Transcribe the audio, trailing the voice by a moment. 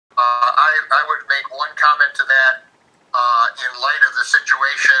comment to that. In light of the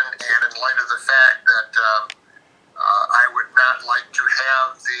situation and in light of the fact that I would not like to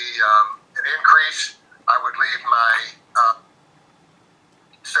have an increase, I would leave my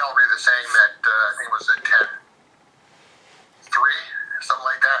salary the same at, I think it was at 10.3, something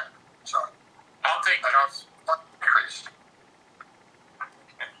like that. So I'll take I don't want increase.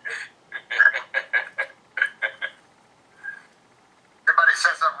 Everybody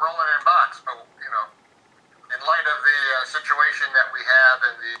says I'm rolling in box, but in light of the situation that we have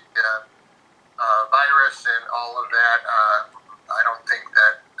and the virus and all of that, I don't think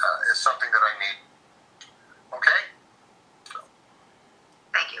that is something that I need. Okay?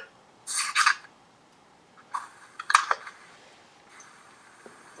 Thank you.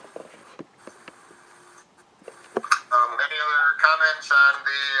 Any other comments on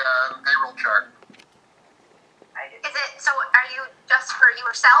the payroll chart? Is it, so are you just for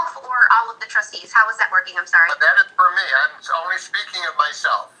yourself or all of the trustees? How is that working? I'm sorry. That is for me. I'm only speaking of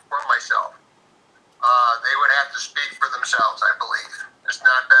myself, for myself. They would have to speak for themselves, I believe. It's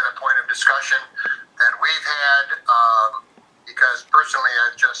not been a point of discussion that we've had, because personally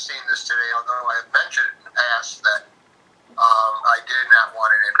I've just seen this today, although I have mentioned in the past that I did not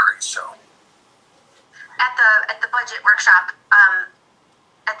want an increase. So At the budget workshop,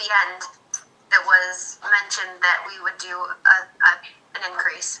 at the end, it was mentioned that we would do an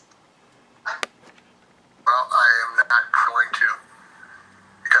increase. Well, I am not going to,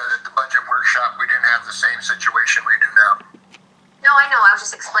 because at the budget workshop we didn't have the same situation we do now. No, I know. I was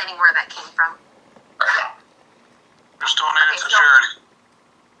just explaining where that came from. Just donate it to charity.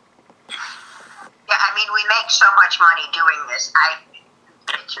 Yeah, I mean, we make so much money doing this.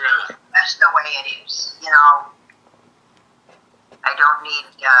 That's the way it is. I don't need,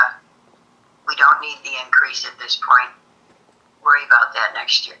 we don't need the increase at this point. Worry about that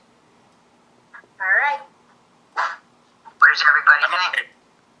next year. All right. What does everybody think?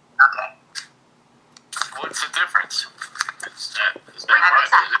 Okay. What's the difference? It's not much,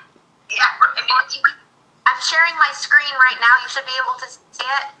 is it? Yeah. I'm sharing my screen right now. You should be able to see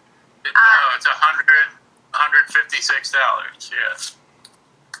it. No, it's $156. Yes.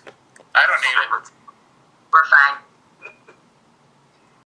 I don't need it. We're fine.